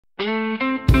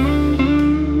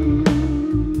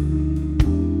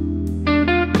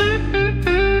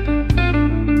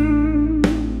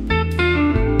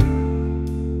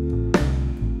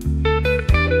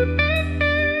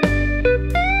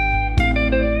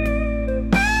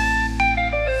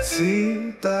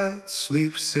that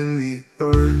sleeps in the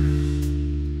earth.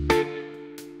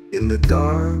 In the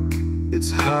dark,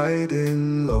 it's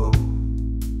hiding low.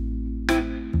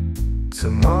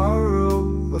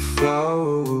 Tomorrow, a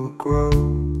flower will grow.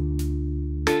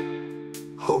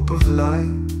 Hope of light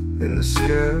in the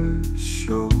scared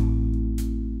show.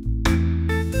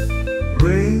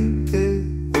 Rain,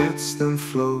 it wets then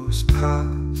flows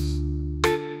past.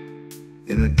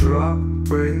 In a drop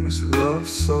brings love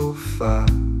so fast.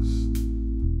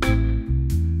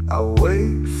 I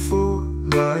wait for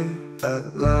light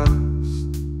at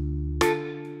last,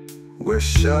 where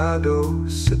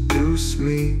shadows seduce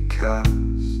me cast.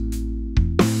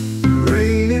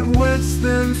 Rain, it wets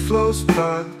then flows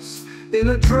past. In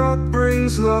a drop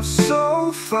brings love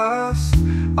so fast.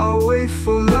 I'll wait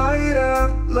for light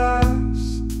at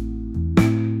last,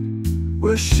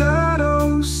 where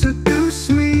shadows seduce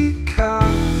me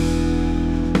cast.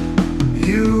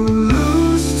 You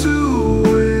lose to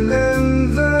win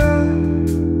and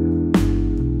then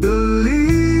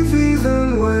believe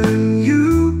even when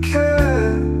you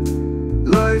can.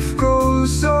 Life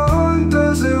goes on,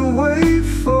 doesn't wait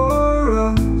for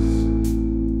us.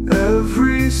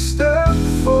 Every step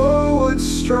forward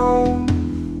strong,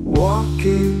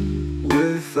 walking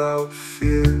without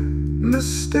fear.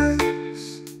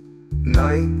 Mistakes,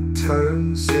 night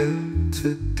turns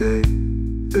into day.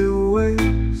 It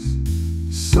waits,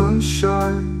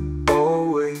 sunshine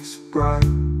always bright.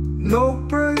 No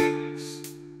breaks,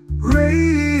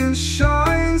 radiance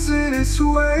shines in its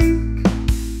wake.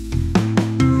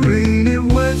 Rain, it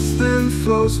wets then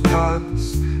flows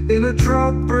past. In a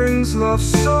drop brings love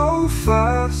so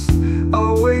fast.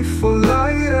 I'll wait for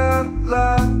light at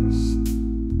last,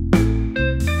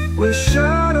 where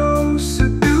shadows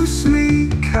seduce me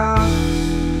cast.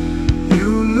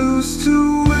 You lose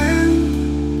to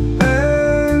win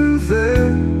and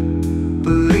then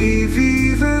believe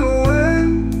even when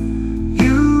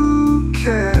you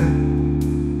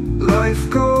can. Life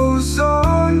goes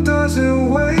on, doesn't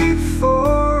wait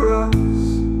for us.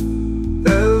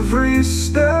 Every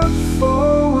step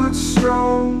forward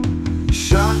strong,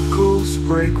 shackles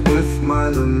break with my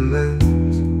lament.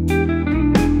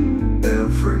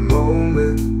 Every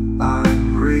moment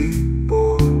I'm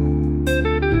reborn.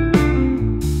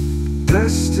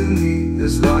 Destiny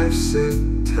is life's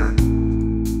intent,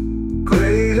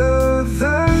 greater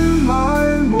than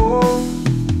my mourn.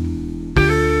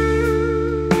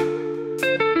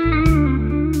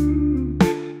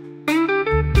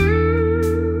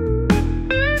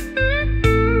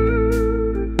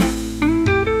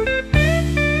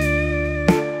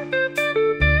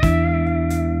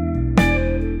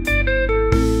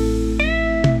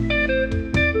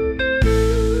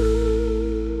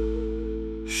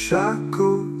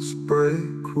 Shackles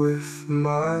break with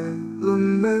my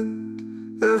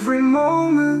lament. Every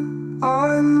moment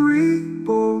I'm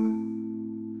reborn.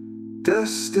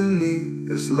 Destiny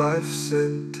is life's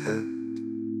intent,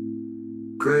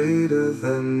 greater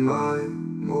than my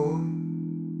mourn.